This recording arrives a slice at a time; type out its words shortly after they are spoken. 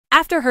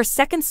After her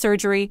second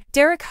surgery,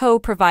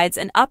 Hough provides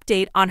an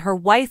update on her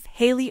wife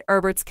Hayley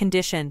Erbert's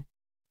condition.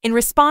 In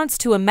response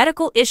to a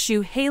medical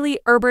issue Hayley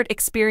Erbert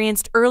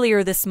experienced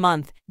earlier this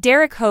month,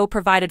 Hough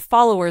provided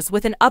followers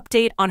with an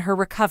update on her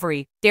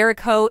recovery.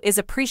 Hough is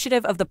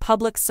appreciative of the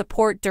public's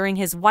support during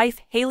his wife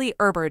Hayley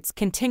Erbert's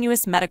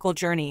continuous medical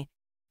journey.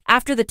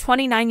 After the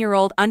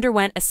 29-year-old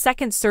underwent a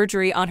second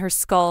surgery on her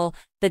skull,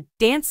 the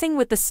Dancing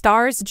with the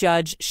Stars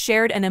judge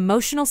shared an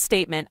emotional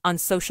statement on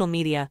social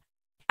media.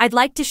 "I'd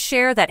like to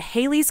share that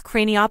Hayley's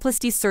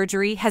cranioplasty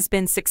surgery has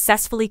been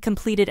successfully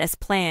completed as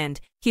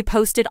planned," he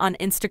posted on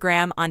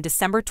Instagram on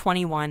December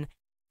 21.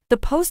 The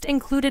post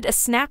included a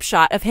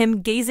snapshot of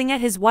him gazing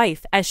at his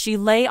wife as she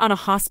lay on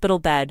a hospital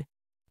bed.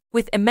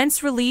 "With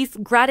immense relief,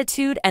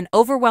 gratitude, and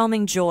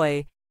overwhelming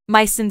joy,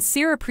 my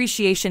sincere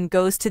appreciation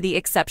goes to the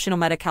exceptional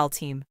medical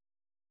team."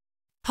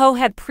 Hough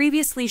had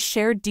previously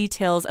shared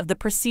details of the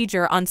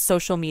procedure on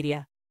social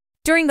media.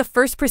 During the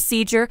first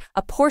procedure,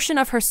 a portion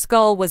of her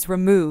skull was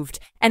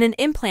removed and an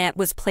implant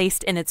was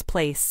placed in its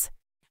place.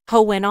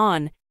 Hough went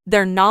on,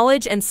 "Their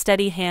knowledge and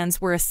steady hands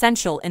were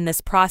essential in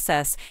this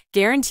process,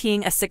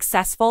 guaranteeing a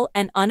successful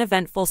and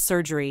uneventful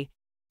surgery.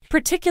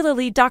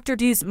 Particularly Dr.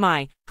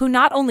 Mai, who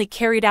not only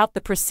carried out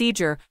the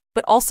procedure,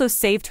 but also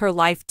saved her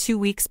life 2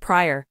 weeks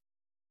prior."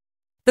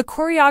 The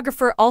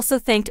choreographer also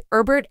thanked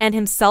Erbert and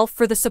himself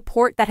for the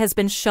support that has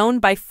been shown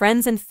by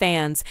friends and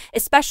fans,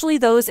 especially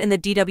those in the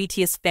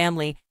DWTS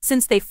family,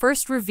 since they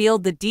first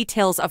revealed the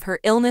details of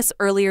her illness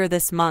earlier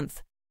this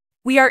month.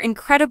 "We are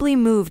incredibly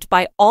moved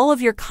by all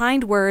of your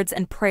kind words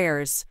and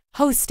prayers,"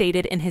 Hough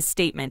stated in his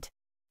statement.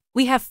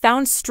 "We have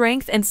found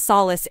strength and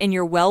solace in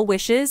your well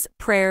wishes,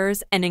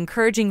 prayers, and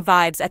encouraging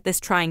vibes at this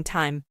trying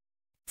time.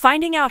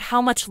 Finding out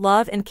how much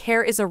love and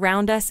care is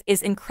around us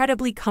is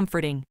incredibly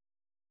comforting."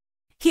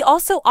 He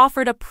also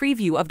offered a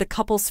preview of the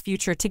couple's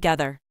future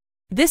together.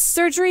 "This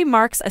surgery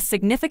marks a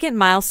significant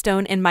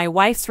milestone in my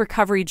wife's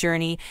recovery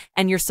journey,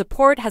 and your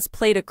support has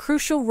played a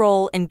crucial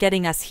role in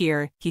getting us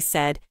here," he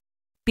said.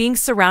 "Being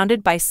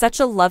surrounded by such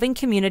a loving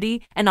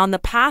community and on the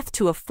path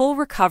to a full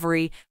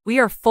recovery, we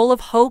are full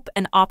of hope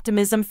and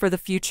optimism for the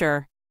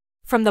future.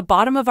 From the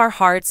bottom of our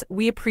hearts,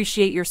 we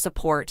appreciate your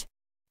support.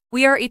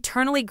 We are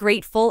eternally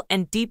grateful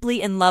and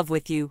deeply in love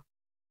with you."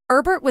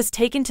 Erbert was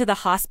taken to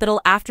the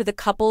hospital after the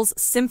couple's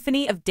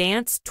Symphony of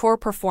Dance tour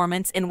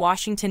performance in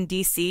Washington,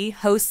 D.C.,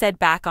 Hough said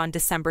back on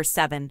December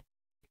 7.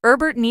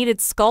 Erbert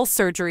needed skull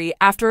surgery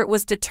after it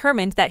was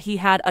determined that he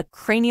had a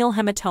cranial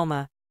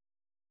hematoma.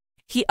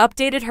 He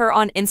updated her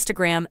on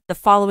Instagram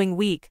the following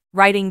week,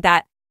 writing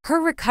that her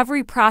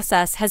recovery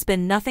process has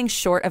been nothing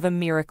short of a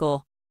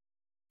miracle.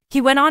 He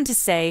went on to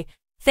say,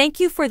 "Thank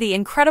you for the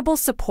incredible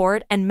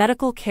support and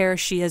medical care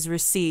she has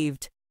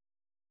received.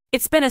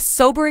 It's been a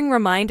sobering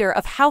reminder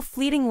of how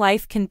fleeting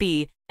life can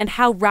be and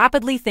how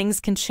rapidly things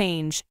can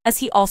change," as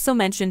he also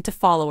mentioned to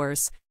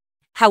followers.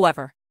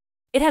 "However,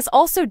 it has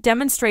also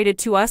demonstrated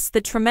to us the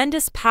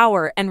tremendous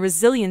power and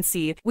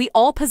resiliency we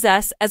all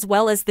possess, as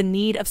well as the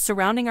need of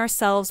surrounding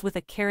ourselves with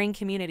a caring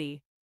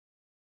community."